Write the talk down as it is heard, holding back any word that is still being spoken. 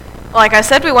Like I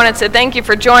said, we wanted to thank you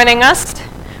for joining us.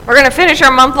 We're going to finish our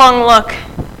month-long look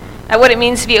at what it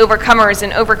means to be overcomers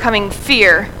and overcoming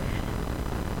fear.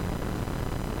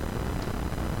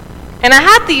 And I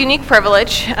had the unique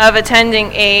privilege of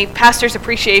attending a pastor's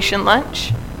appreciation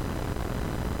lunch.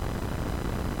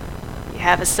 You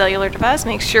have a cellular device,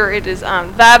 make sure it is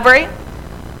on vibrate.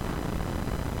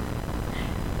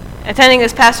 Attending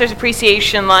this pastor's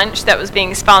appreciation lunch that was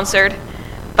being sponsored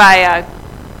by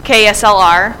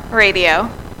KSLR radio,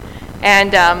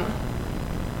 and I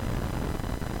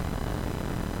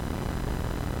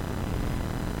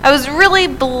was really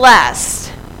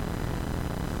blessed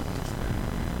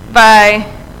by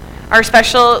our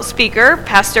special speaker,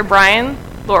 Pastor Brian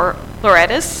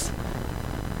Loretis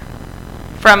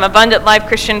from Abundant Life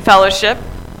Christian Fellowship.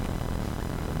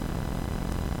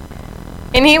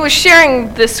 And he was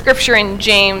sharing the scripture in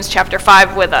James chapter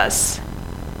 5 with us.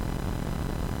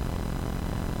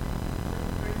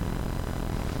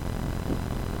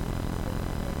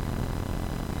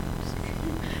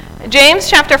 James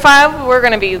chapter 5, we're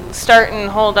going to be starting,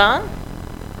 hold on.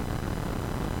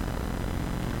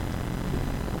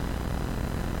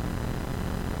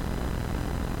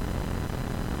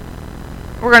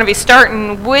 We're going to be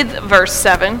starting with verse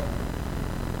 7.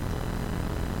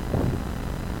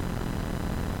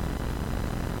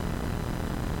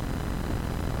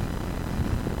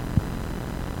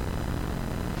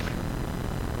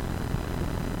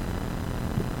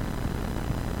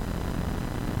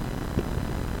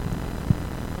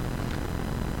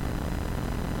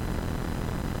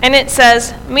 And it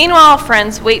says, "Meanwhile,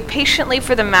 friends, wait patiently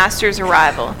for the master's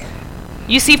arrival.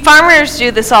 You see, farmers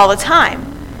do this all the time,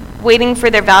 waiting for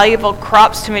their valuable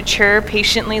crops to mature,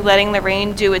 patiently letting the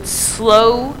rain do its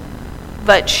slow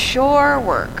but sure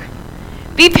work.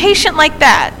 Be patient like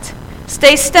that.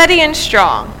 Stay steady and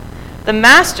strong. The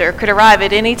master could arrive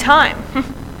at any time."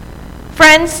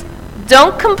 Friends,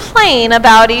 don't complain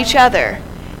about each other.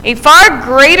 A far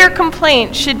greater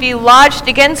complaint should be lodged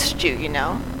against you, you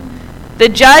know. The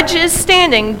judge is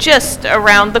standing just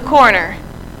around the corner.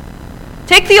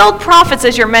 Take the old prophets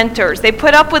as your mentors. They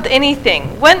put up with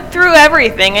anything, went through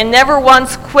everything, and never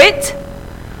once quit,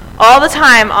 all the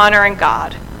time honoring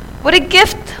God. What a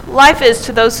gift life is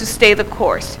to those who stay the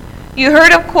course. You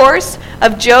heard, of course,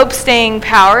 of Job's staying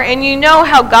power, and you know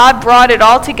how God brought it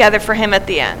all together for him at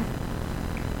the end.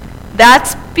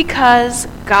 That's because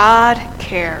God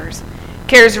cares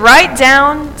right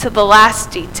down to the last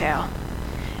detail.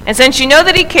 And since you know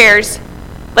that he cares,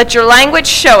 let your language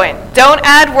show it. Don't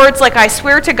add words like "I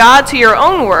swear to God" to your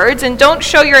own words, and don't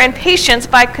show your impatience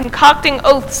by concocting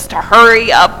oaths to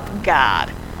hurry up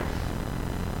God.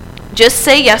 Just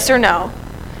say yes or no.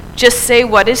 Just say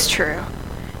what is true.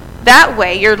 That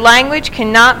way, your language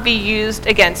cannot be used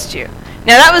against you.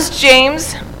 Now that was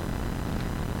James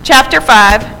chapter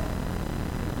 5,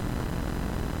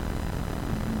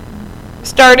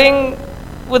 starting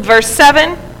with verse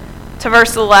 7 to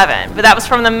verse 11, but that was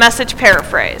from the Message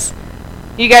paraphrase.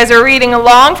 You guys are reading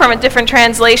along from a different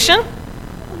translation.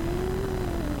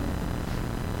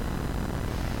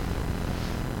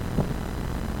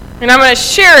 And I'm going to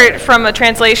share it from a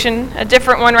translation, a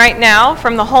different one right now,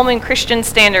 from the Holman Christian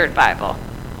Standard Bible,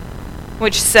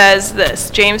 which says this,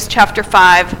 James chapter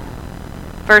 5,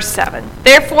 verse 7.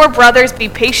 "Therefore, brothers, be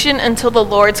patient until the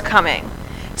Lord's coming.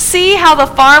 See how the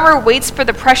farmer waits for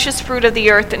the precious fruit of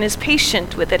the earth and is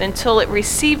patient with it until it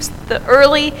receives the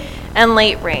early and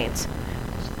late rains.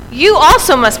 You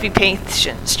also must be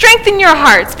patient. Strengthen your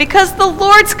hearts, because the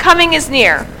Lord's coming is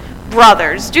near.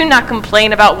 Brothers, do not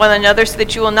complain about one another so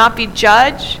that you will not be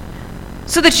judged.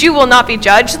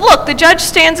 Look, the judge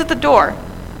stands at the door.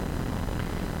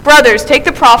 Brothers, take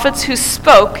the prophets who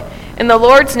spoke in the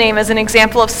Lord's name as an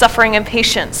example of suffering and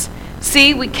patience.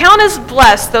 See, we count as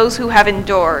blessed those who have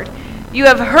endured. You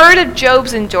have heard of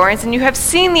Job's endurance, and you have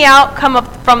seen the outcome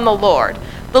from the Lord.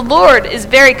 The Lord is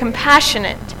very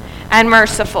compassionate and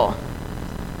merciful."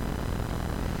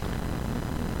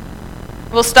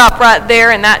 We'll stop right there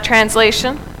in that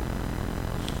translation.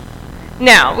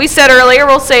 Now, we said earlier,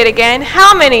 we'll say it again.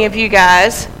 How many of you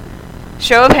guys,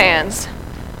 show of hands,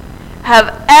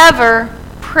 have ever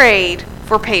prayed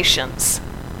for patience?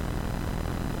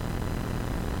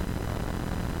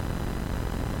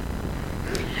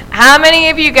 How many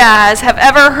of you guys have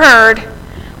ever heard,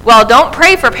 "Well, don't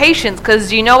pray for patience,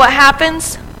 because you know what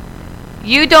happens?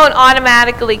 You don't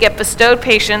automatically get bestowed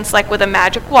patience like with a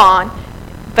magic wand,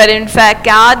 but in fact,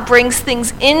 God brings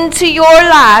things into your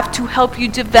life to help you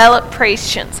develop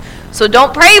patience. So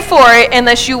don't pray for it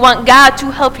unless you want God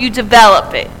to help you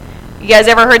develop it." You guys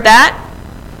ever heard that?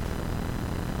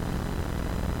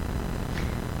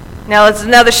 Now let's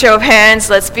another show of hands.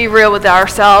 Let's be real with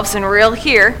ourselves and real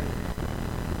here.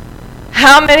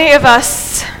 How many of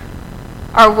us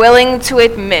are willing to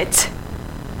admit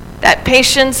that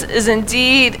patience is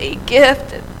indeed a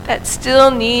gift that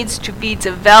still needs to be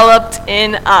developed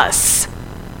in us?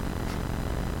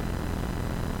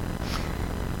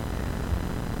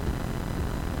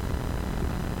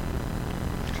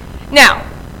 Now,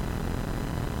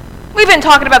 we've been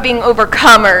talking about being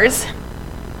overcomers.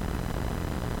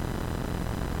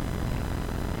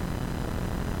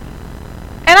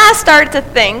 And I started to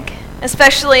think,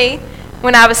 especially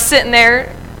when I was sitting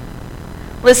there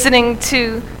listening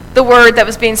to the word that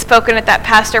was being spoken at that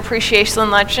pastor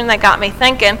appreciation luncheon, that got me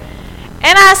thinking. And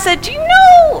I said, do you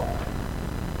know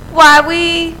why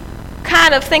we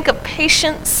kind of think of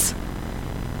patience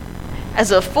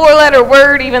as a 4-letter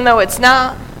word even though it's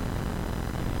not?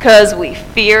 Because we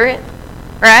fear it,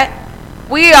 right?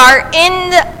 We are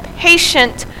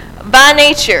impatient by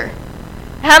nature.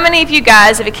 How many of you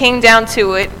guys, if it came down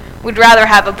to it, would rather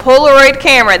have a Polaroid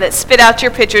camera that spit out your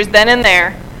pictures then and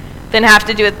there than have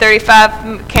to do a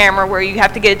 35 camera where you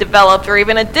have to get it developed, or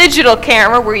even a digital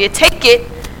camera where you take it,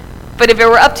 but if it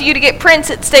were up to you to get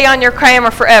prints, it'd stay on your camera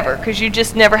forever because you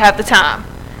just never have the time.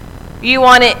 You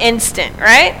want it instant,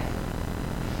 right?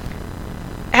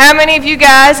 How many of you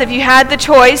guys, if you had the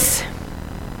choice,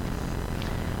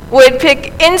 would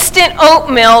pick instant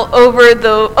oatmeal over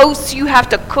the oats you have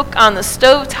to cook on the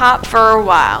stovetop for a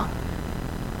while?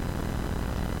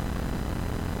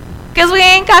 Because we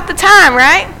ain't got the time,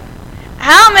 right?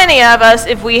 How many of us,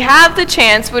 if we have the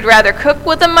chance, would rather cook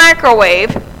with a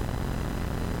microwave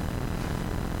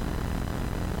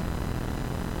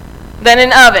than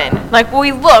an oven? Like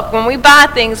when we buy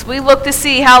things, we look to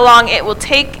see how long it will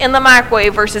take in the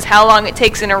microwave versus how long it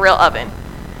takes in a real oven.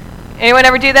 Anyone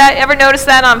ever do that? Ever notice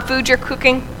that on food you're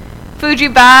cooking? Food you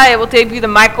buy, it will give you the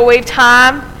microwave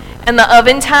time and the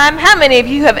oven time. How many of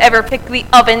you have ever picked the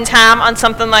oven time on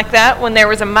something like that when there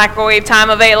was a microwave time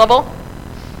available?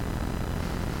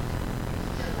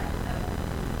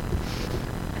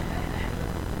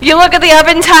 You look at the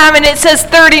oven time and it says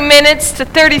 30 minutes to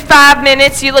 35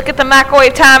 minutes. You look at the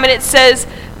microwave time and it says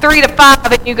 3 to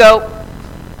 5 and you go,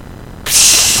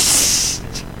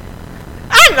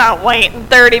 I'm not waiting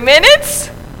 30 minutes.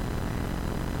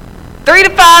 3 to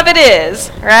 5 it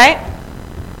is, right?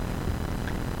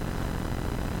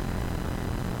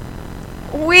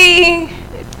 We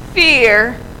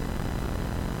fear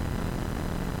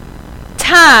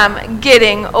time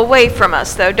getting away from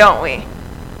us, though, don't we?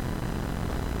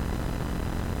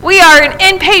 We are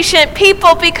an impatient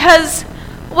people because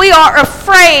we are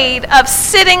afraid of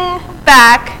sitting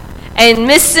back and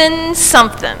missing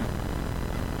something.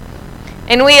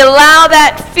 And we allow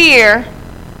that fear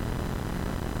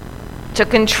to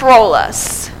control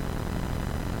us.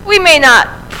 We may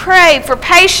not pray for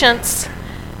patience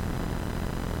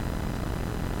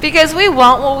because we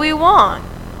want what we want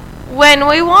when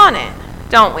we want it,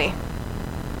 don't we?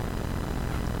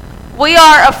 We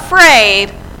are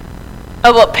afraid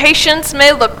of what patience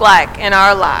may look like in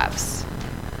our lives.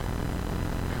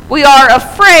 We are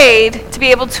afraid to be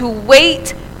able to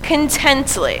wait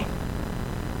contently.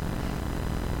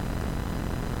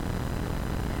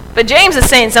 But James is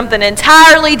saying something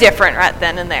entirely different right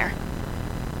then and there.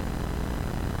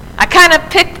 I kind of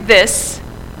picked this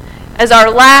as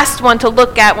our last one to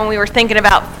look at when we were thinking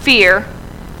about fear,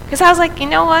 because I was like, you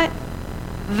know what?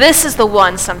 This is the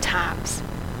one sometimes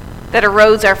that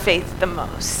erodes our faith the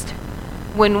most.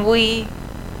 When we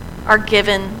are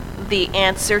given the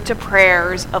answer to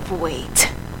prayers of wait.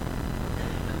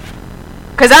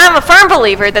 Because I'm a firm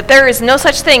believer that there is no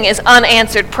such thing as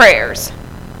unanswered prayers.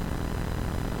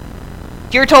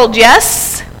 You're told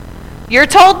yes, you're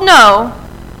told no,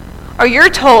 or you're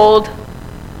told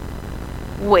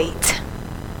wait,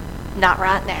 not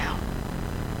right now.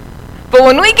 But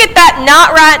when we get that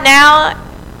not right now,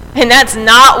 and that's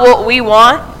not what we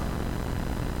want,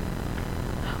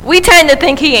 we tend to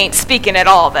think he ain't speaking at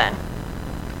all then.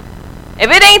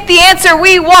 If it ain't the answer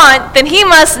we want, then he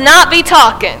must not be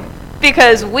talking,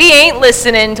 because we ain't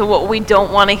listening to what we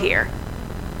don't want to hear.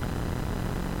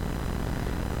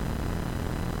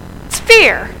 It's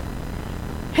fear.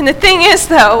 And the thing is,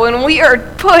 though, when we are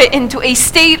put into a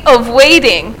state of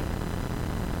waiting,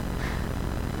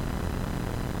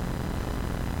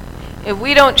 if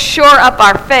we don't shore up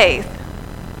our faith,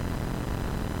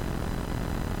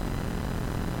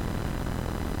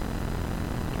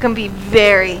 it can be a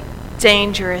very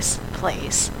dangerous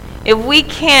place. If we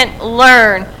can't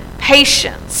learn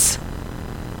patience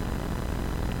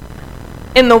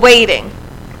in the waiting,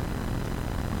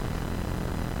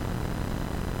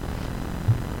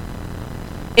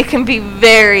 it can be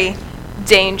very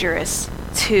dangerous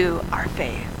to our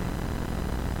faith.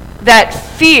 That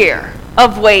fear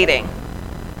of waiting,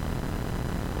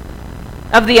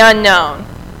 of the unknown.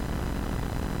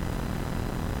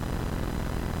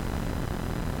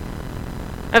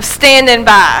 Of standing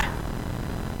by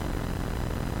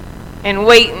and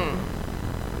waiting.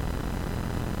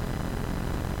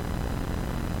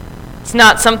 It's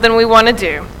not something we want to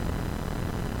do.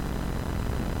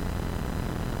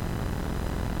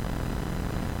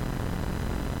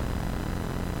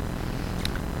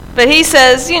 But he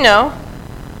says,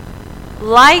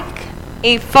 like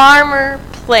a farmer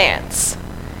plants.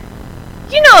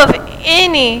 You know of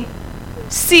any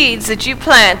seeds that you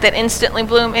plant that instantly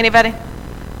bloom? Anybody?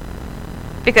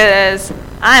 Because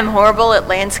I'm horrible at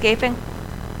landscaping.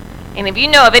 And if you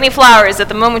know of any flowers that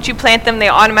the moment you plant them, they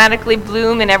automatically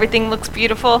bloom and everything looks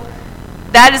beautiful,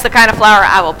 that is the kind of flower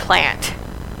I will plant.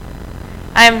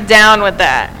 I am down with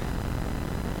that.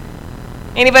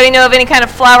 Anybody know of any kind of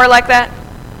flower like that?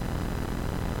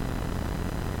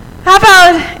 How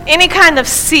about any kind of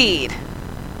seed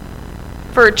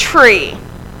for a tree,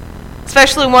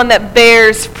 especially one that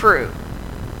bears fruit?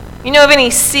 You know of any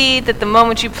seed that the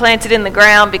moment you plant it in the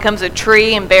ground becomes a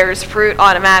tree and bears fruit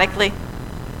automatically?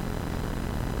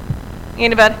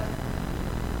 Anybody?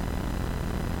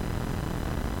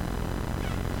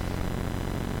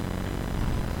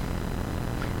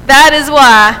 That is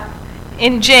why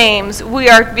in James we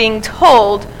are being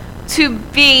told to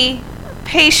be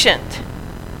patient.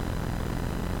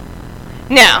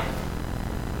 Now,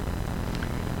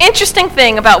 interesting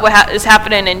thing about what is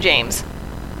happening in James.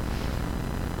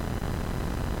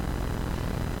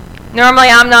 Normally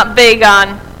I'm not big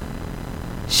on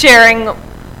sharing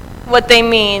what they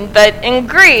mean, but in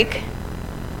Greek,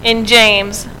 in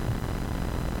James,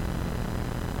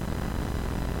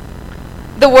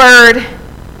 the word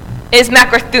is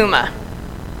makrathuma.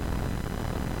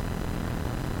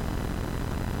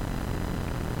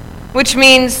 Which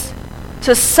means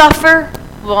to suffer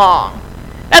long.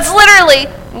 That's literally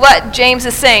what James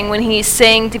is saying when he's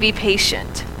saying to be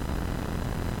patient.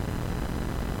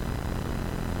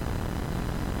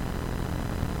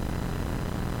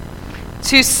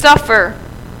 To suffer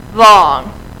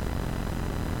long.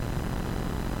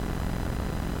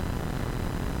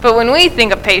 But when we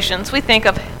think of patience, we think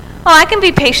of, I can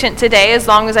be patient today as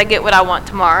long as I get what I want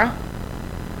tomorrow.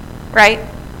 Right?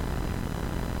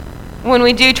 When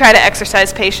we do try to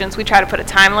exercise patience, we try to put a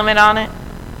time limit on it.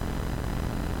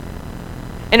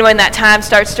 And when that time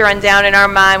starts to run down in our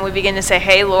mind, we begin to say,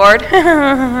 hey, Lord,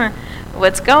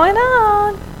 what's going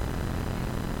on?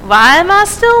 Why am I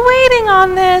still waiting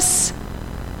on this?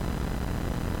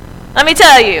 Let me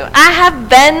tell you, I have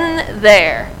been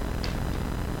there.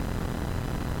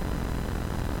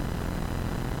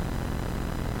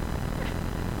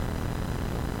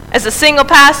 As a single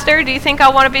pastor, do you think I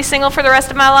want to be single for the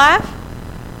rest of my life?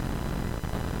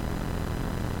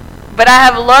 But I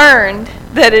have learned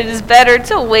that it is better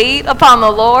to wait upon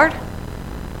the Lord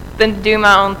than to do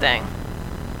my own thing.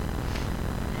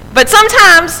 But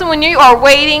sometimes when you are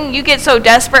waiting, you get so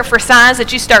desperate for signs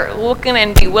that you start looking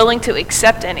and be willing to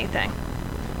accept anything.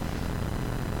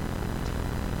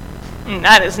 And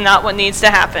that is not what needs to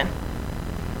happen.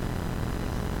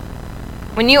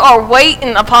 When you are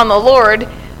waiting upon the Lord,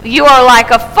 you are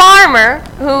like a farmer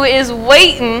who is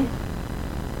waiting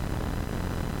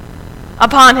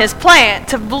upon his plant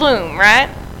to bloom, right?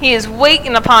 He is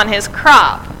waiting upon his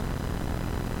crop.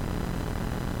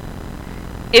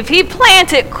 If he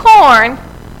planted corn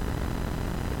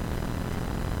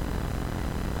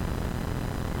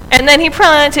and then he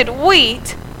planted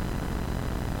wheat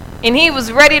and he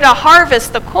was ready to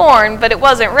harvest the corn but it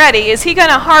wasn't ready, is he going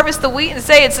to harvest the wheat and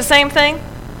say it's the same thing?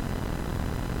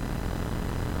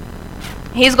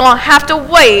 He's going to have to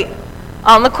wait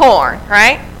on the corn,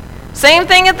 right? Same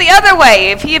thing at the other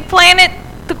way. If he had planted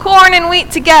the corn and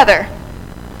wheat together,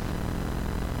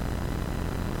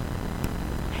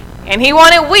 and he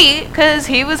wanted wheat because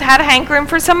he had a hankering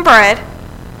for some bread,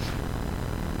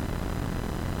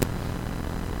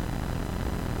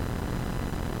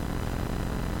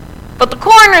 but the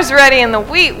corn was ready and the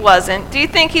wheat wasn't, do you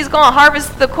think he's going to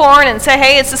harvest the corn and say,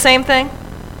 hey, it's the same thing?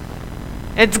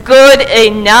 It's good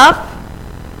enough?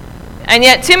 And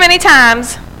yet too many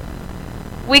times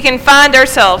we can find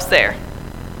ourselves there.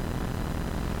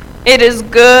 It is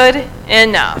good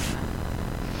enough.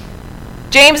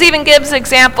 James even gives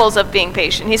examples of being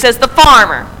patient. He says the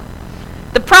farmer,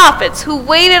 the prophets who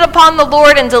waited upon the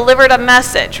Lord and delivered a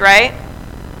message, right?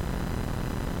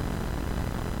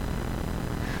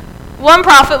 One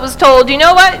prophet was told, you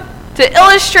know what? To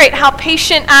illustrate how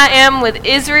patient I am with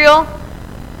Israel,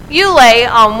 you lay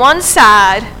on one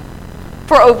side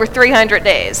for over 300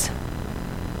 days.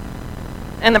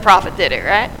 And the prophet did it,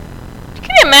 right? Can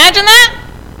you imagine that?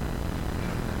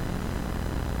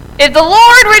 If the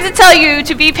Lord were to tell you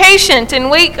to be patient and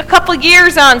wait a couple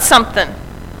years on something,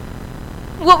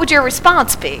 what would your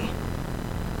response be?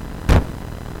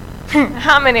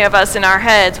 How many of us in our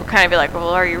heads would kind of be like, well,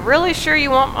 are you really sure you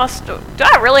want us to? Do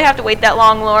I really have to wait that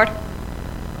long, Lord?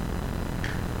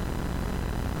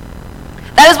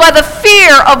 That is why the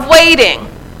fear of waiting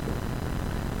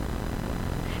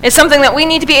is something that we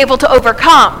need to be able to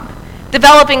overcome.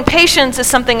 Developing patience is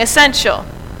something essential.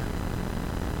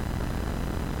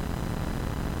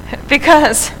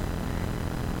 Because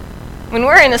when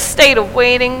we're in a state of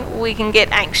waiting, we can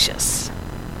get anxious.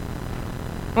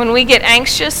 When we get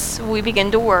anxious, we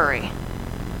begin to worry.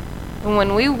 And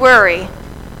when we worry,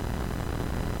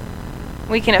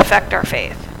 we can affect our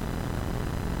faith.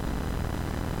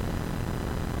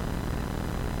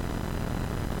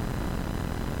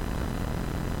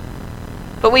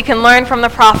 But we can learn from the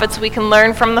prophets, we can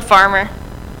learn from the farmer,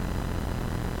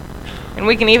 and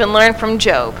we can even learn from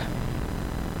Job.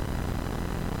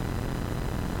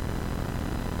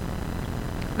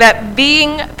 That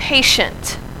being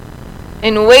patient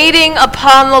and waiting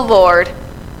upon the Lord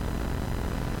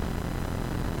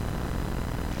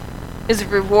is a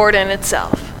reward in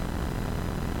itself.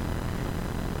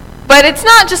 But it's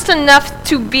not just enough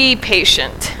to be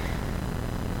patient.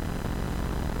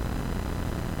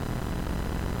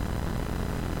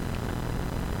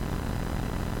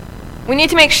 We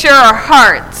need to make sure our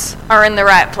hearts are in the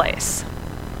right place.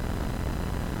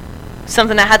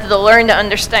 Something I had to learn to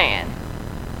understand.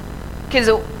 Because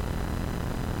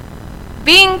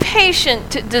being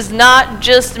patient does not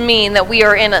just mean that we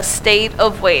are in a state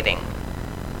of waiting.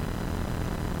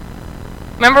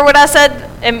 Remember what I said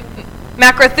in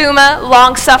Macrothuma,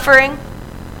 long suffering?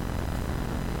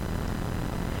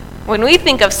 When we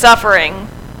think of suffering,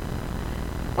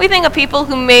 we think of people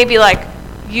who may be like,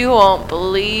 you won't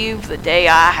believe the day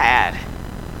I had.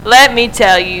 Let me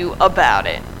tell you about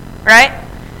it. Right?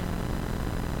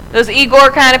 Those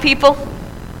Igor kind of people.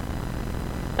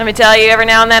 Let me tell you, every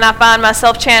now and then I find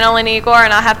myself channeling Igor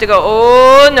and I have to go,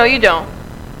 oh, no you don't.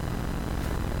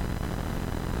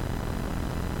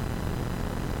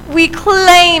 We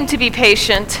claim to be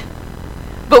patient,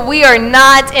 but we are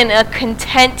not in a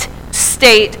content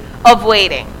state of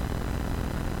waiting.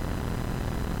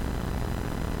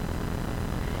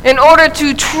 In order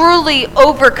to truly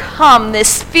overcome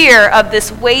this fear of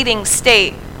this waiting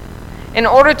state, in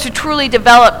order to truly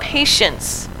develop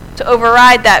patience to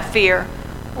override that fear,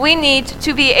 we need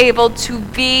to be able to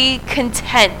be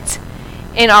content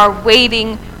in our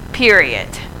waiting period.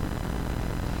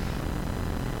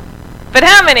 But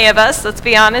how many of us, let's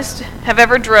be honest, have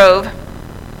ever drove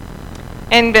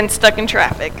and been stuck in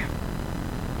traffic?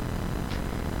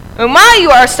 And while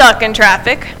you are stuck in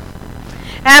traffic,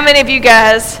 how many of you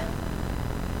guys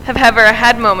have ever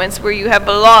had moments where you have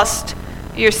lost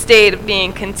your state of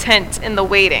being content in the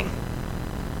waiting?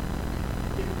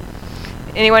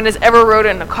 Anyone that's ever rode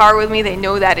in a car with me, they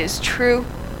know that is true.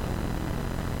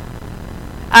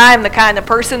 I'm the kind of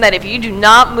person that if you do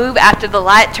not move after the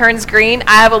light turns green,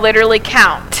 I will literally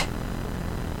count.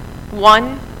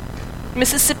 1,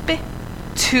 Mississippi.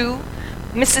 2,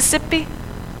 Mississippi.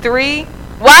 3.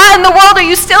 Why in the world are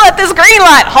you still at this green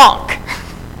light? Honk.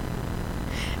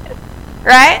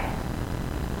 Right?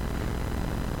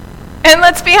 And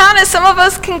let's be honest, some of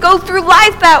us can go through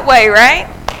life that way, right?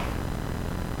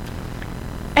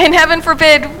 And heaven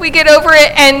forbid we get over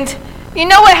it, and you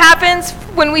know what happens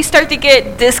when we start to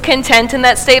get discontent in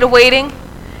that state of waiting?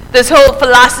 This whole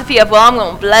philosophy of, well, I'm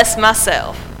going to bless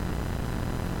myself.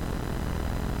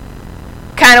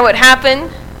 Kind of what happened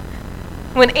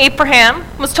when Abraham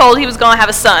was told he was going to have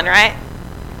a son, right?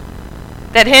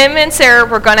 That him and Sarah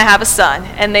were going to have a son,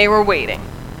 and they were waiting.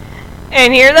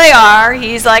 And here they are.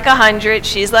 He's like 100,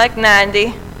 she's like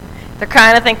 90. They're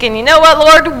kind of thinking, you know what,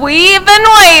 Lord, we've been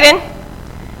waiting.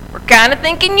 We're kind of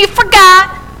thinking you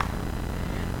forgot.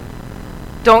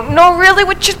 Don't know really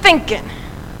what you're thinking.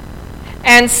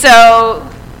 And so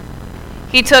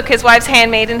he took his wife's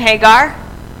handmaiden Hagar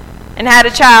and had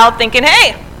a child, thinking,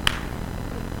 hey,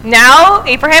 now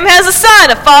Abraham has a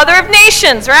son, a father of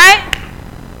nations, right?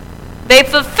 They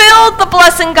fulfilled the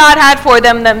blessing God had for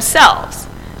them themselves.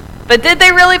 But did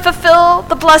they really fulfill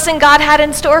the blessing God had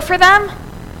in store for them?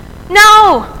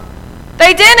 No,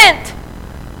 they didn't.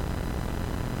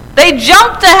 They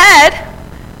jumped ahead,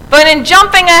 but in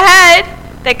jumping ahead,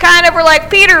 they kind of were like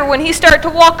Peter when he started to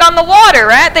walk on the water,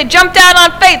 right? They jumped out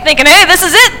on faith thinking, hey, this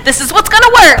is it. This is what's going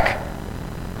to work.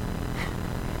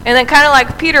 And then kind of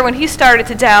like Peter, when he started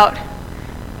to doubt,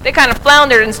 they kind of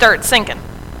floundered and started sinking.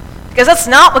 Because that's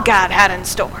not what God had in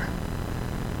store.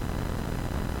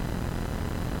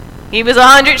 He was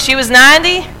 100, she was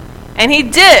 90, and he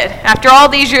did, after all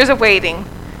these years of waiting,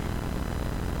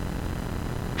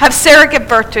 have Sarah give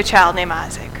birth to a child named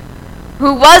Isaac,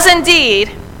 who was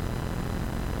indeed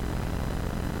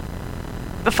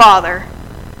the father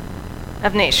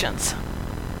of nations.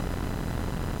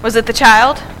 Was it the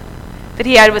child that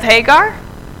he had with Hagar?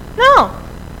 No.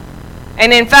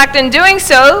 And in fact, in doing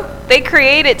so, they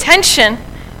created tension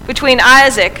between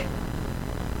Isaac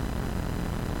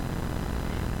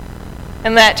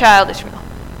and that child Ishmael.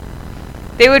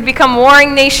 They would become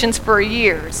warring nations for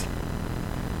years,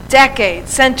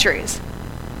 decades, centuries.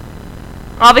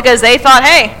 All because they thought,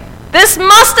 hey, this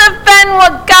must have been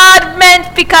what God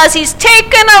meant because he's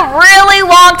taken a really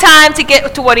long time to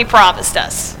get to what he promised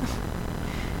us.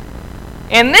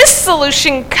 And this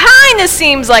solution kind of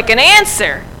seems like an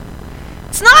answer.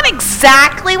 It's not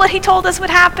exactly what he told us would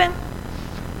happen,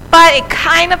 but it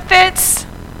kind of fits.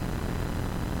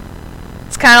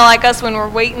 It's kind of like us when we're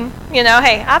waiting. You know,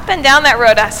 hey, I've been down that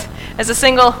road as a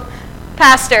single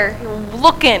pastor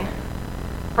looking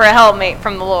for a helpmate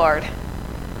from the Lord.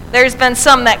 There's been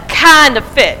some that kind of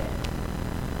fit.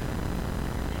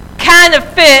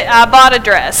 I bought a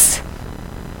dress.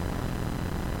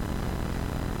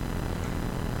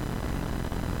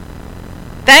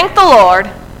 Thank the Lord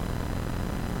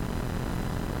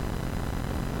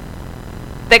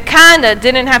that kinda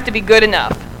didn't have to be good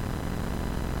enough.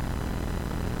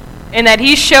 And that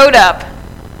he showed up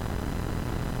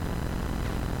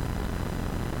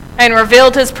and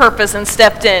revealed his purpose and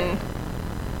stepped in.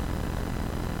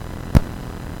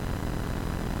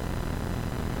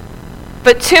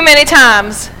 But too many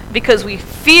times, because we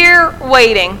fear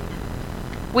waiting,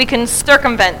 we can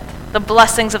circumvent the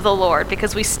blessings of the Lord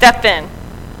because we step in.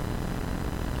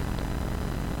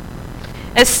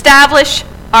 Establish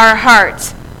our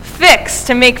hearts. Fix,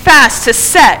 to make fast, to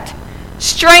set.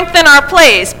 Strengthen our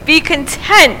place. Be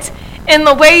content in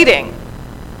the waiting.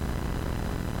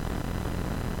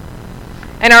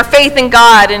 And our faith in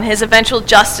God and his eventual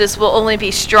justice will only be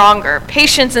stronger.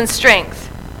 Patience and strength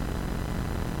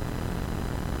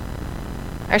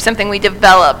are something we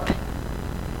develop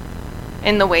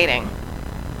in the waiting.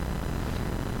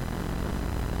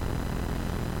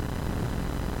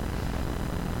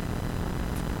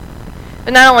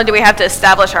 But not only do we have to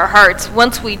establish our hearts,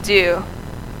 once we do,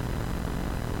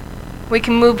 we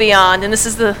can move beyond. And this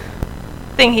is the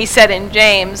thing he said in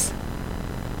James.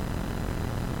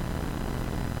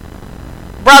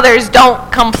 Brothers,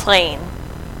 don't complain.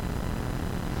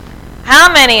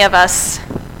 How many of us,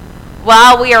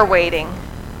 while we are waiting,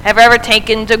 have ever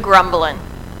taken to grumbling?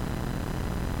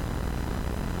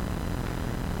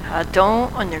 I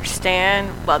don't understand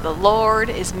why the Lord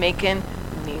is making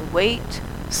me wait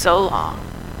so long.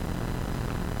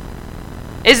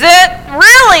 Is it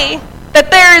really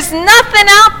that there is nothing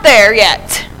out there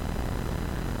yet?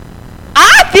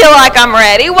 I feel like I'm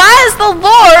ready. Why is the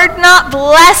Lord not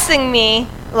blessing me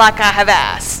like I have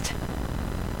asked?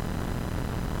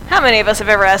 How many of us have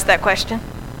ever asked that question?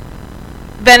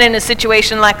 Been in a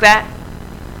situation like that?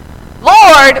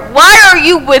 Lord, why are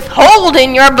you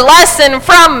withholding your blessing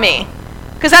from me?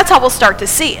 Because that's how we'll start to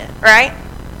see it, right?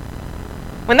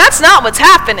 When that's not what's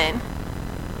happening,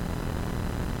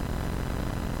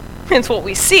 it's what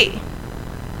we see.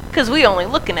 Because we're only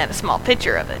looking at a small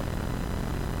picture of it.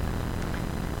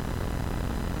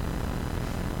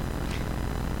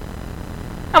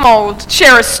 I'm going to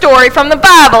share a story from the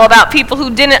Bible about people who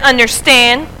didn't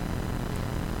understand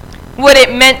what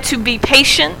it meant to be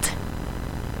patient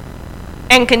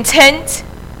and content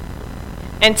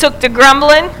and took to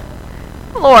grumbling.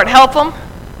 Lord, help them.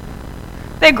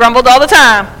 They grumbled all the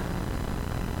time.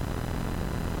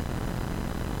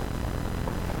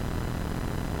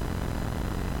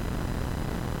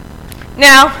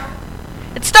 Now,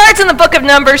 it starts in the book of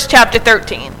Numbers, chapter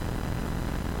 13.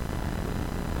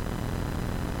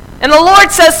 And the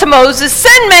Lord says to Moses,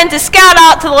 send men to scout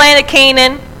out to the land of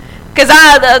Canaan,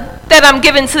 that I'm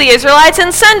giving to the Israelites,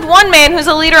 and send one man who's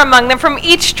a leader among them from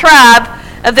each tribe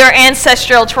of their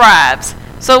ancestral tribes.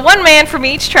 So one man from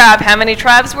each tribe. How many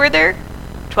tribes were there?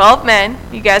 12 men.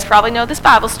 You guys probably know this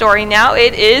Bible story now.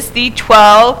 It is the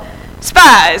 12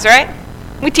 spies, right?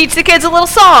 We teach the kids a little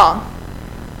song.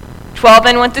 12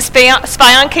 men went to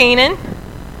spy on Canaan.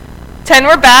 10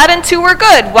 were bad and 2 were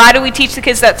good. Why do we teach the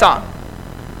kids that song?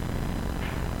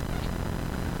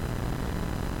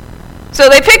 So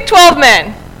they pick 12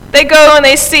 men. They go and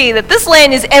they see that this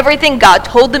land is everything God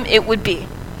told them it would be.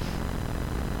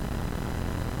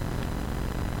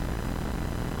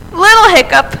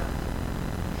 hiccup.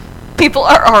 People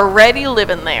are already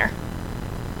living there.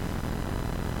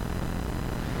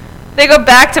 They go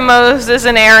back to Moses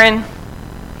and Aaron.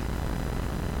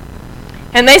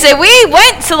 And they say, we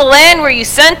went to the land where you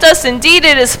sent us. Indeed,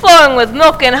 it is flowing with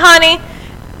milk and honey.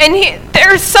 And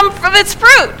there's some of its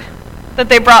fruit that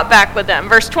they brought back with them.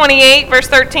 Verse 28 of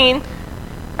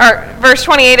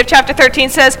chapter 13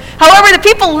 says, however, the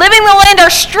people living in the land are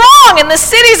strong, and the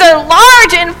cities are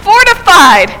large and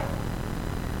fortified.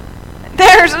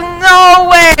 There's no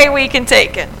way we can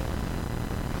take it.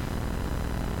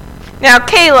 Now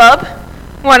Caleb,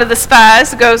 one of the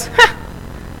spies, goes,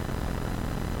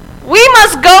 we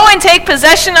must go and take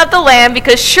possession of the land,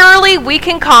 because surely we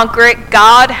can conquer it.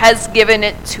 God has given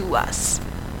it to us.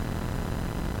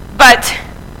 But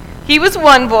he was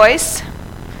one voice.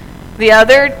 The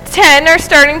other 10 are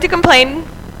starting to complain.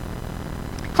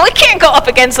 We can't go up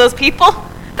against those people.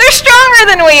 They're stronger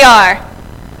than we are.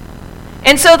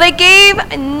 And so they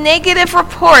gave negative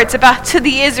reports to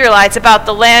the Israelites about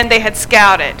the land they had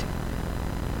scouted.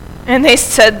 And they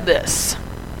said this: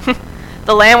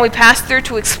 the land we passed through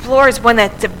to explore is one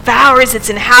that devours its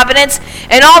inhabitants,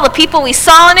 and all the people we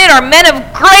saw in it are men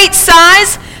of great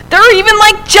size. They're even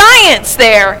like giants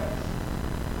there.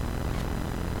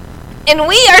 And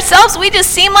we ourselves, we just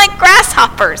seem like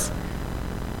grasshoppers.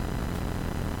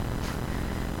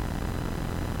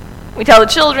 We tell the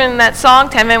children in that song,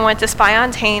 10 men went to spy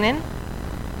on Canaan.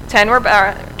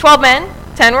 12 men,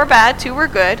 10 were bad, 2 were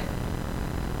good.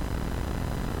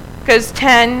 Because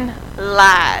 10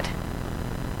 lied.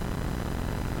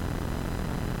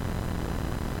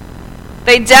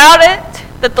 They doubted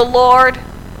that the Lord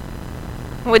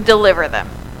would deliver them.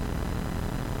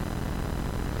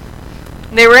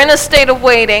 They were in a state of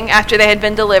waiting after they had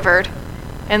been delivered,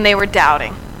 and they were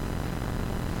doubting.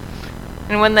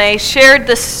 And when they shared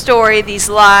this story, these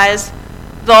lies,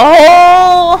 the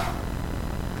whole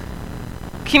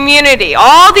community,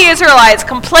 all the Israelites,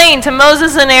 complained to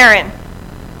Moses and Aaron.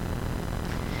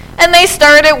 And they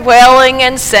started wailing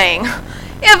and saying,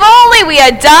 if only we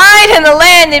had died in the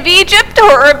land of Egypt,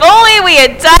 or if only we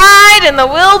had died in the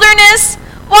wilderness.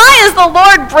 Why does the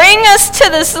Lord bring us to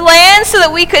this land so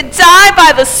that we could die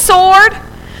by the sword?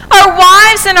 Our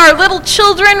wives and our little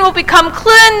children will become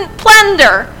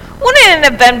plunder. Wouldn't it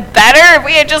have been better if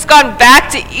we had just gone back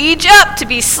to Egypt to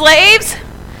be slaves?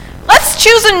 Let's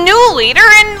choose a new leader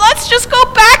and let's just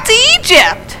go back to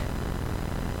Egypt.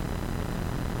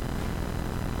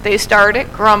 They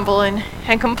started grumbling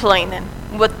and complaining.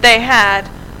 What they had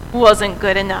wasn't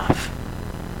good enough.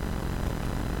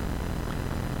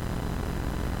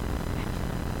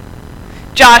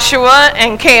 Joshua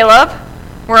and Caleb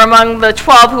were among the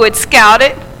 12 who had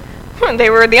scouted. They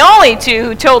were the only 2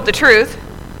 who told the truth.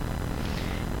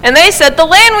 And they said, the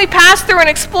land we passed through and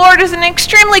explored is an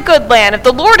extremely good land. If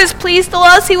the Lord is pleased to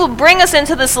us, he will bring us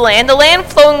into this land, a land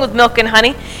flowing with milk and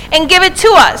honey, and give it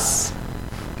to us.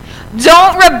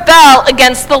 Don't rebel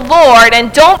against the Lord,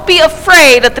 and don't be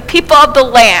afraid of the people of the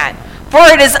land, for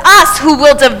it is us who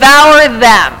will devour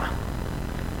them.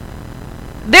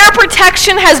 Their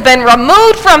protection has been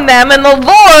removed from them, and the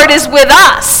Lord is with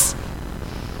us.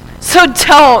 So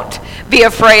don't be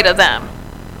afraid of them.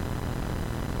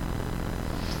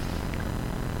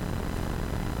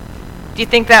 Do you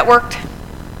think that worked?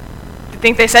 Do you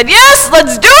think they said, yes,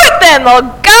 let's do it then. The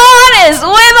God is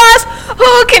with us.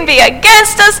 Who can be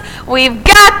against us? We've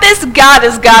got this. God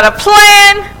has got a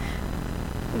plan.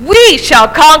 We shall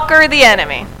conquer the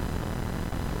enemy.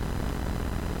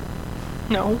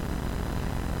 No.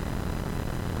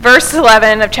 Verse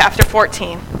 11 of chapter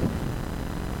 14.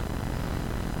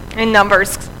 In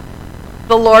Numbers,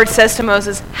 the Lord says to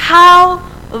Moses, how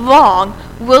long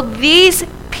will these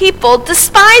people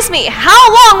despise me? How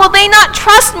long will they not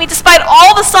trust me despite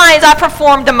all the signs I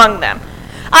performed among them?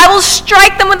 I will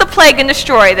strike them with the plague and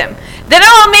destroy them. Then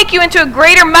I will make you into a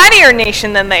greater, mightier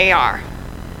nation than they are.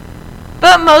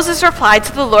 But Moses replied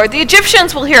to the Lord, the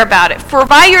Egyptians will hear about it, for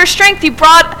by your strength you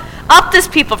brought up this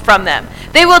people from them.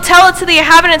 They will tell it to the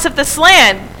inhabitants of this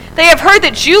land. They have heard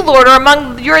that you, Lord, are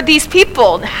among these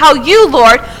people, how you,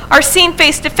 Lord, are seen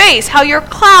face to face, how your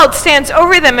cloud stands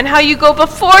over them, and how you go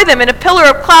before them in a pillar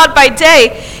of cloud by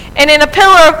day and in a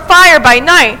pillar of fire by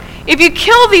night. If you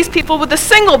kill these people with a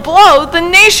single blow, the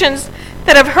nations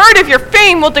that have heard of your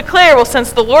fame will declare, well,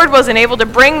 since the Lord wasn't able to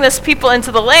bring this people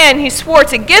into the land he swore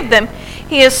to give them,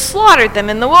 he has slaughtered them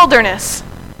in the wilderness.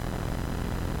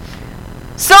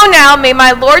 So now may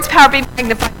my Lord's power be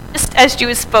magnified, just as you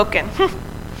have spoken.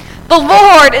 The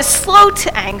Lord is slow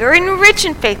to anger and rich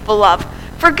in faithful love,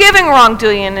 forgiving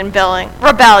wrongdoing and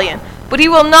rebellion, but he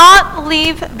will not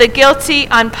leave the guilty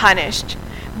unpunished.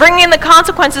 bringing the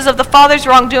consequences of the father's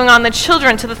wrongdoing on the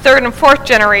children to the third and fourth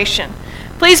generation.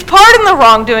 Please pardon the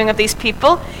wrongdoing of these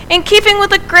people in keeping with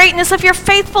the greatness of your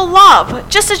faithful love,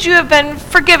 just as you have been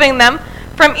forgiving them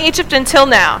from Egypt until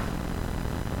now.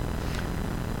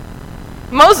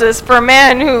 Moses, for a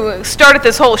man who started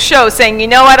this whole show saying, you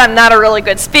know what, I'm not a really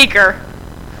good speaker,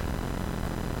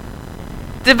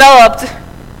 developed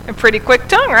a pretty quick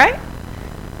tongue, right?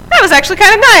 That was actually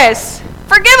kind of nice.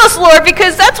 Forgive us, Lord,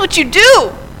 because that's what you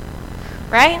do,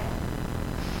 right?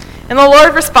 And the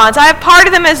Lord responds, I have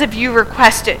pardoned them as if you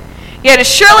requested. Yet as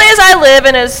surely as I live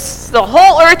and as the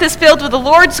whole earth is filled with the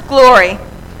Lord's glory,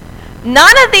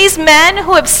 none of these men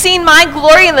who have seen my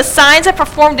glory and the signs I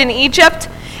performed in Egypt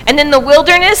and in the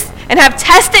wilderness and have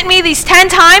tested me these 10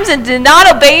 times and did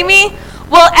not obey me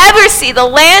will ever see the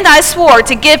land I swore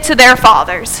to give to their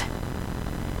fathers.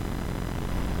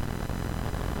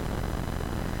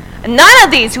 And none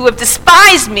of these who have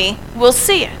despised me will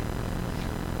see it.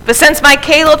 But since my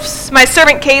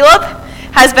servant Caleb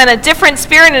has been a different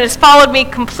spirit and has followed me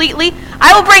completely,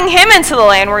 I will bring him into the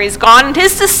land where he's gone, and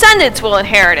his descendants will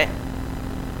inherit it.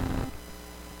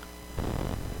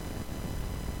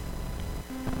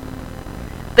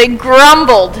 They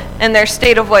grumbled in their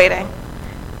state of waiting,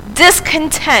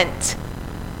 discontent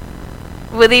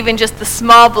with even just the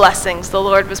small blessings the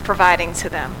Lord was providing to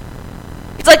them.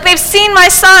 It's like they've seen my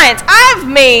signs. I've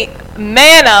made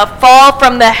manna fall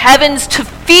from the heavens to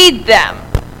feed them.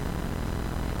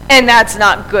 And that's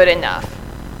not good enough.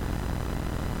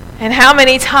 And how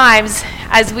many times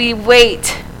as we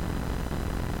wait,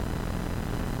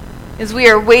 as we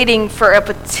are waiting for a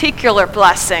particular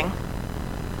blessing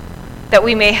that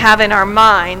we may have in our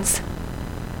minds,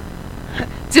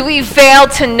 do we fail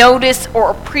to notice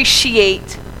or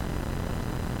appreciate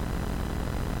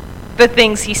the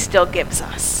things he still gives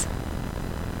us?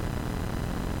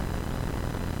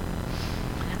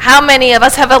 How many of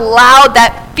us have allowed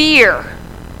that fear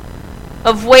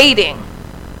of waiting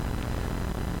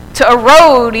to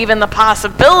erode even the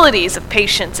possibilities of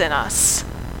patience in us?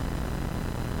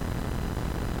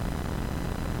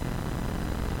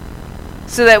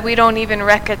 So that we don't even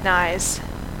recognize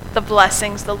the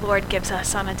blessings the Lord gives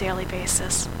us on a daily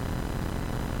basis.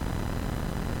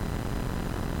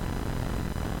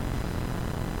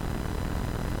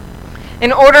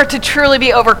 In order to truly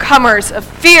be overcomers of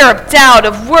fear, of doubt,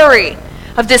 of worry,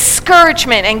 of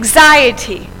discouragement,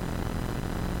 anxiety,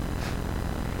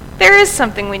 there is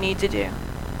something we need to do.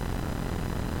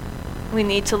 We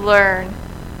need to learn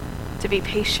to be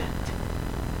patient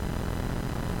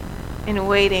in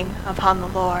waiting upon the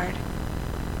Lord.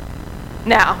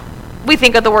 Now, we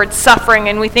think of the word suffering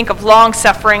and we think of long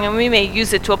suffering, and we may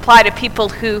use it to apply to people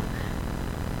who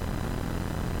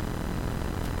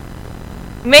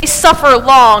may suffer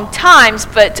long times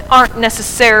but aren't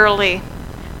necessarily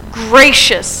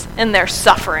gracious in their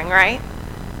suffering, right?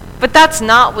 But that's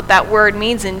not what that word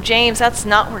means in James. That's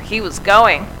not where he was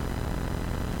going.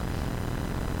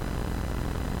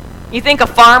 You think a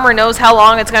farmer knows how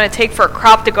long it's going to take for a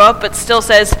crop to go up, but still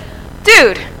says,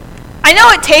 dude, I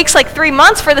know it takes like 3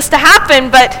 months for this to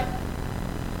happen, but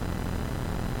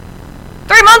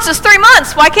 3 months is 3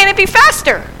 months. Why can't it be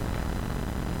faster?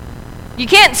 You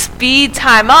can't speed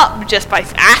time up just by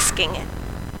asking it,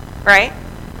 right?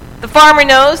 The farmer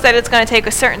knows that it's going to take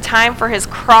a certain time for his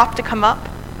crop to come up,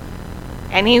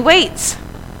 and he waits.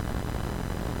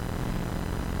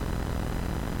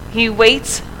 He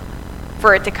waits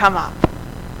for it to come up.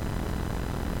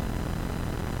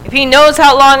 If he knows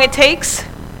how long it takes,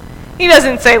 he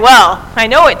doesn't say, well, I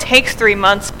know it takes 3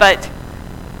 months, but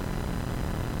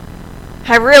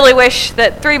I really wish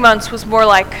that 3 months was more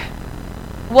like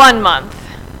 1 month.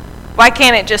 Why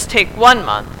can't it just take 1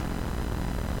 month?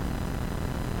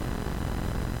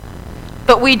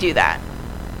 But we do that.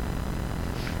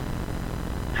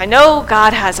 I know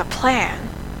God has a plan.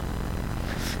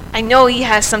 I know he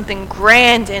has something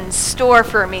grand in store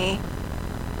for me.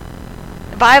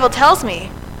 The Bible tells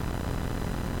me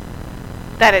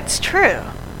that it's true.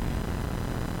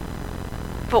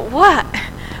 But what?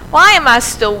 Why am I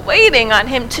still waiting on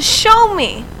him to show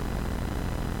me?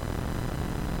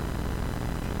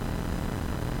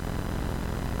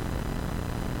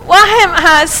 Why am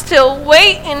I still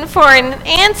waiting for an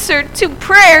answer to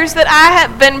prayers that I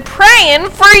have been praying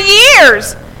for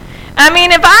years? I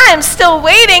mean, if I am still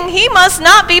waiting, he must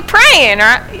not be praying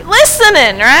or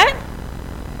listening, right?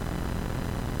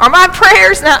 Are my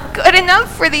prayers not good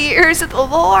enough for the ears of the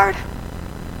Lord?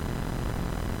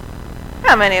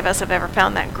 How many of us have ever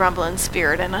found that grumbling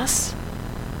spirit in us?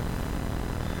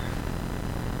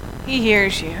 He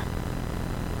hears you.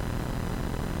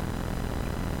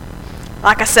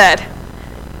 Like I said,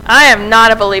 I am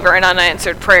not a believer in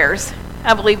unanswered prayers.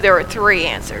 I believe there are 3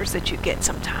 answers that you get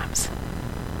sometimes.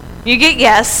 You get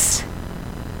yes,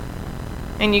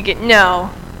 and you get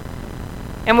no,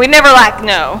 and we never lack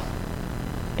no.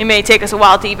 It may take us a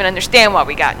while to even understand why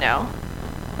we got no.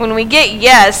 When we get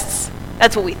yes,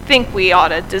 that's what we think we ought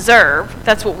to deserve.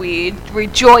 That's what we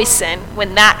rejoice in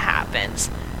when that happens.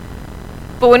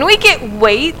 But when we get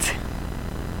wait,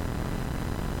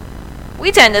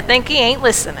 we tend to think he ain't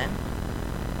listening.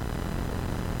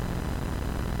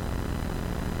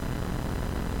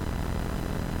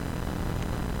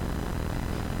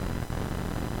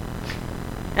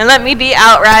 And let me be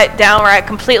downright,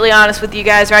 completely honest with you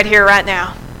guys right here, right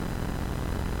now.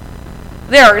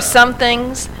 There are some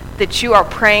things that you are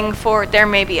praying for. There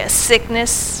may be a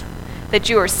sickness that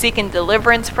you are seeking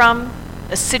deliverance from,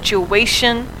 a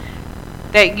situation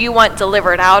that you want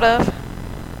delivered out of.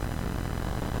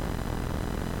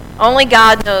 Only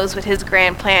God knows what his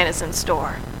grand plan is in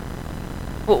store.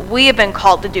 What we have been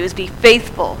called to do is be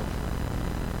faithful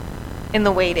in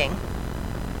the waiting.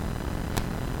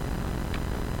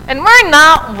 And we're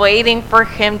not waiting for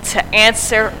him to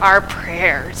answer our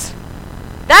prayers.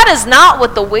 That is not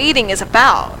what the waiting is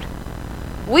about.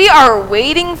 We are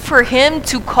waiting for him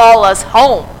to call us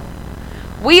home.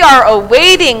 We are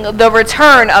awaiting the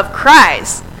return of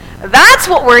Christ. That's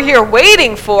what we're here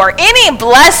waiting for. Any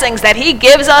blessings that he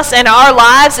gives us in our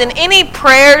lives and any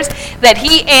prayers that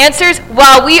he answers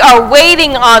while we are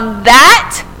waiting on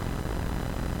that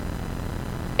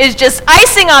is just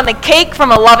icing on the cake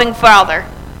from a loving Father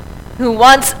who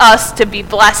wants us to be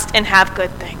blessed and have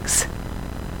good things.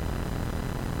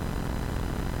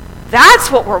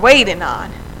 That's what we're waiting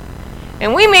on.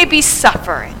 And we may be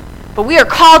suffering, but we are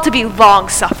called to be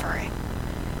long-suffering.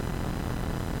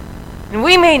 And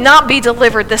we may not be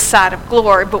delivered this side of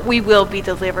glory, but we will be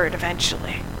delivered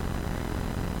eventually.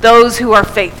 Those who are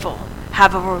faithful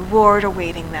have a reward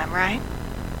awaiting them, right?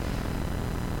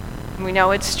 We know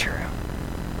it's true.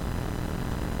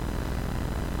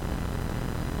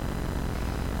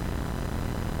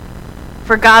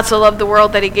 For God so loved the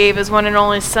world that he gave his one and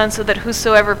only Son, so that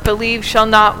whosoever believes shall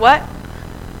not what?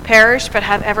 Perish, but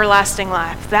have everlasting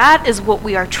life. That is what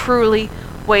we are truly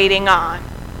waiting on.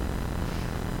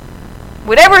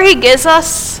 Whatever he gives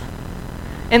us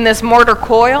in this mortar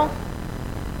coil,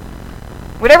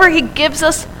 whatever he gives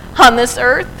us on this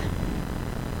earth,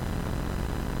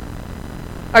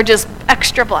 are just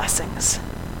extra blessings.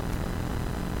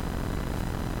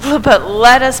 But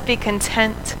let us be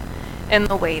content in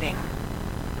the waiting.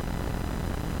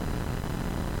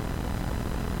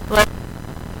 Let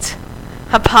us wait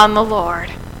upon the Lord,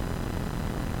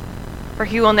 for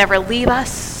he will never leave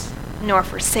us nor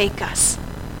forsake us.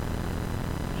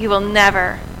 He will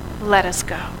never let us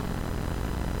go.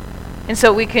 And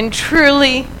so we can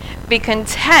truly be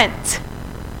content.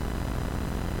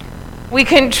 We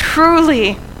can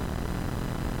truly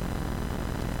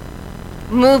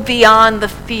move beyond the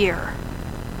fear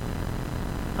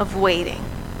of waiting,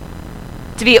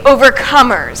 to be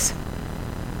overcomers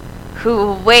who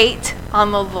will wait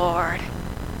on the Lord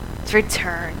to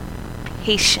return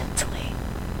patiently.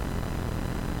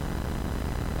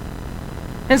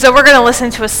 And so we're going to listen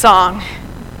to a song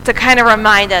to kind of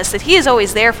remind us that he is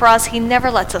always there for us. He never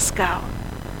lets us go.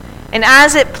 And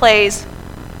as it plays,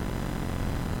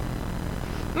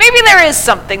 maybe there is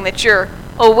something that you're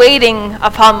awaiting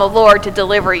upon the Lord to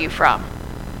deliver you from,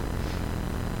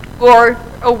 or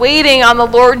awaiting on the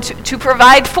Lord to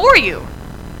provide for you.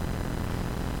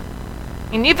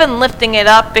 And you've been lifting it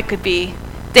up. It could be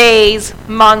days,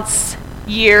 months,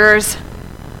 years.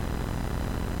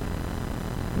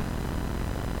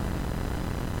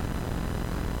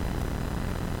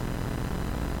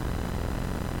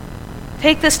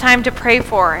 Take this time to pray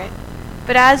for it.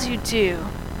 But as you do,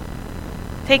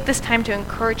 take this time to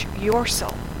encourage your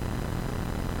soul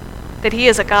that he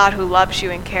is a God who loves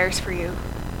you and cares for you,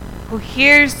 who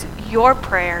hears your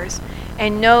prayers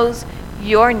and knows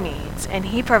your needs, and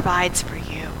he provides for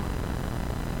you.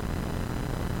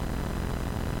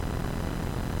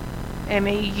 And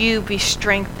may you be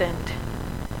strengthened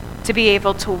to be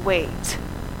able to wait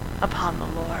upon the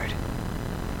Lord.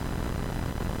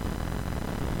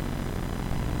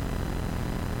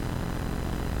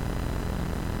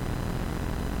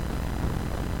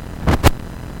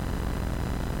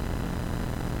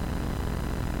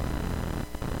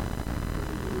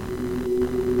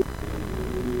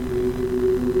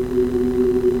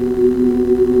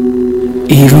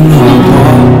 Even though I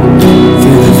walk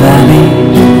through the valley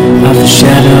of the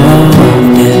shadow of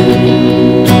death,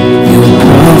 your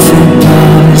perfect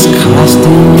love is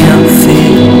casting out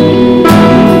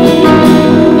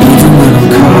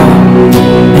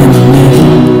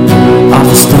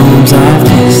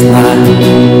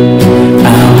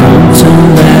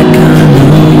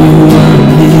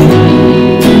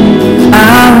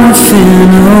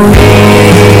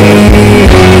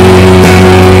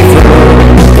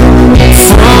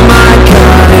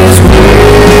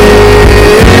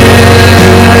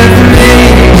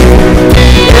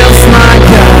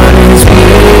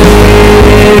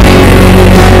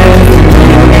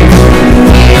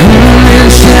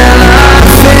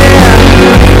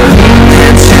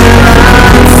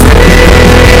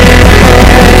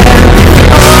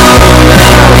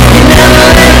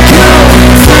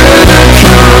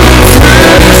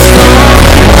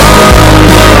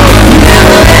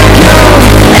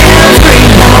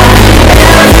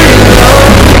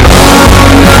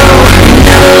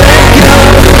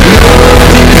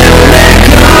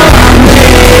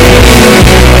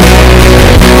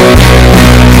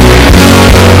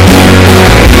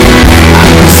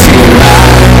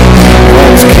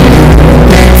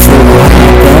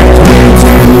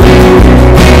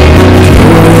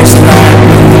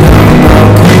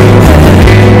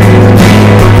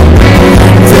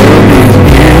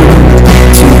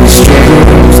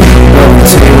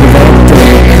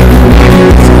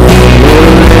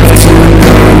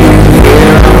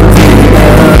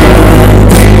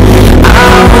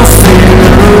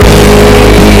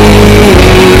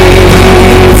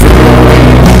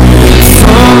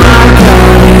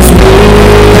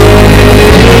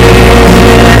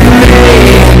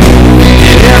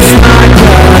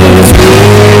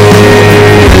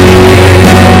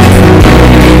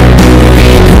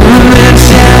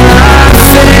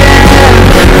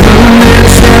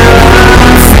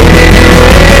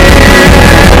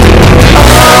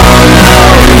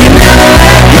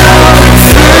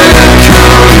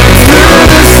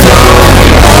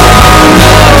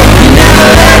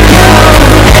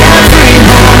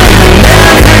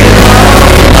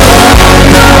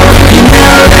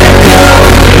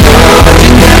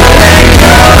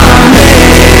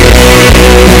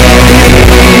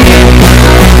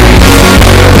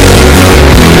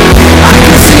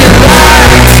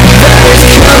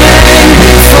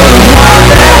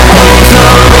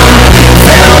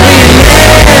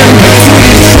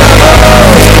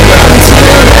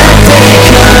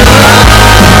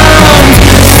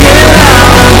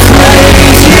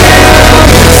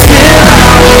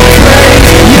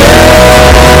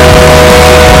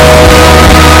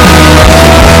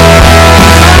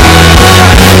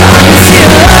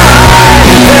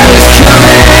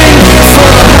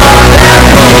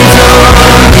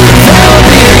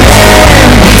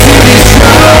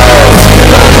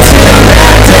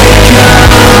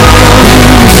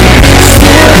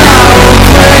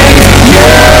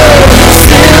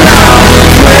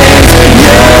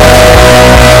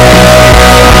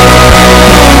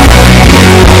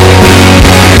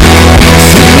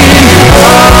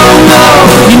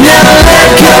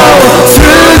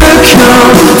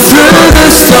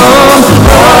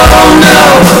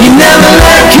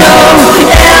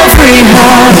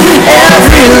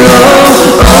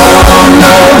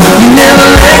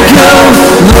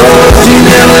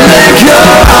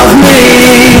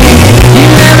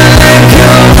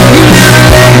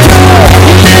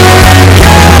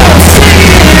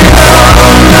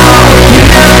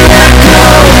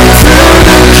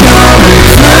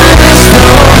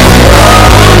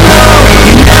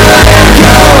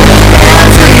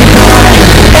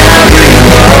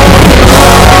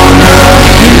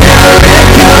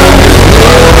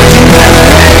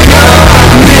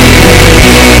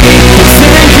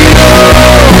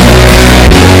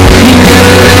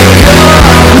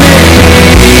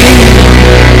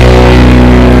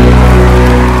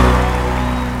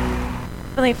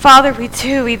Heavenly Father, we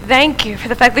do. We thank you for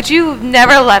the fact that you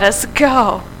never let us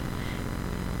go.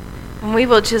 And we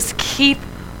will just keep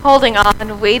holding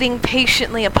on, waiting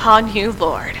patiently upon you,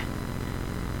 Lord.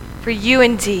 For you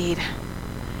indeed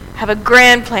have a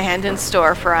grand plan in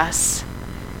store for us,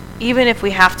 even if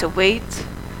we have to wait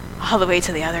all the way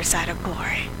to the other side of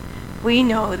glory. We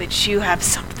know that you have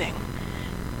something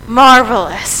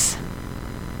marvelous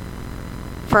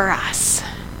for us.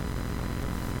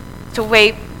 To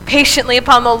wait patiently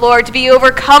upon the Lord, to be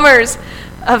overcomers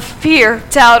of fear,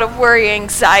 doubt, of worry,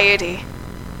 anxiety,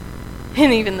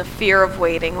 and even the fear of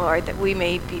waiting, Lord, that we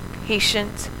may be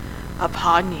patient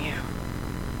upon you.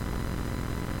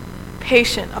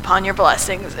 Patient upon your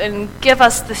blessings, and give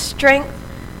us the strength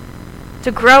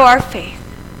to grow our faith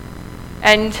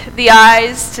and the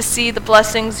eyes to see the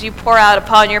blessings you pour out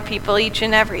upon your people each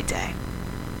and every day.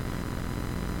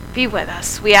 Be with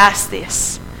us. We ask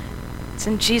this. It's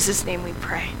in Jesus' name we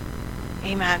pray.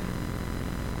 Amen.